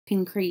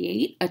can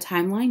create a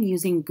timeline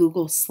using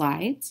Google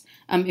Slides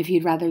if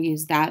you'd rather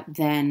use that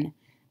than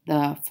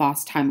the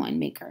FOSS Timeline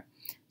Maker.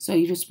 So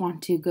you just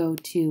want to go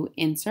to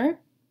Insert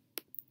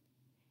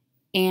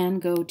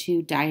and go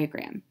to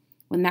Diagram.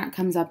 When that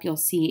comes up, you'll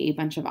see a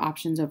bunch of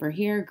options over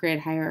here: grid,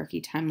 hierarchy,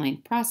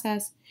 timeline,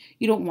 process.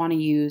 You don't want to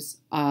use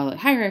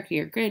hierarchy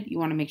or grid. You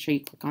want to make sure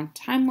you click on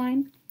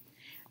timeline.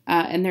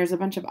 And there's a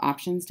bunch of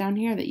options down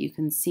here that you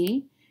can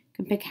see. You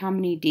can pick how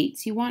many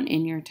dates you want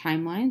in your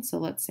timeline. So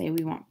let's say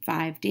we want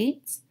 5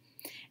 dates.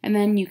 And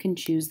then you can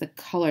choose the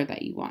color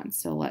that you want.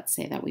 So let's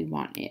say that we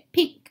want it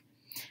pink.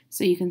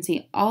 So you can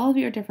see all of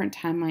your different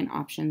timeline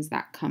options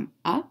that come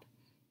up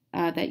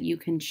that you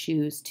can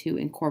choose to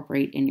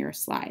incorporate in your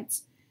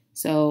slides.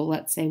 So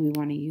let's say we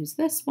want to use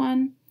this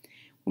one.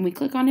 When we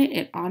click on it,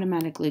 it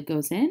automatically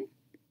goes in.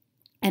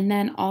 And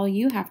then all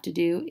you have to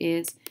do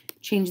is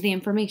change the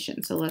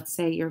information. So let's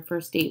say your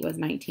first date was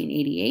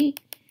 1988.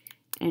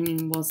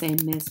 And we'll say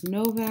Miss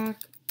Novak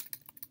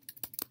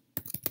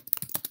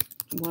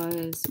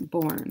was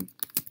born.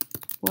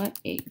 What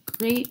a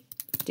great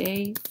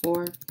day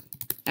for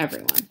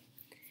everyone.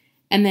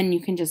 And then you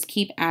can just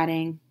keep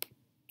adding,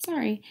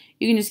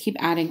 you can just keep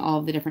adding all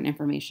of the different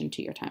information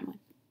to your timeline.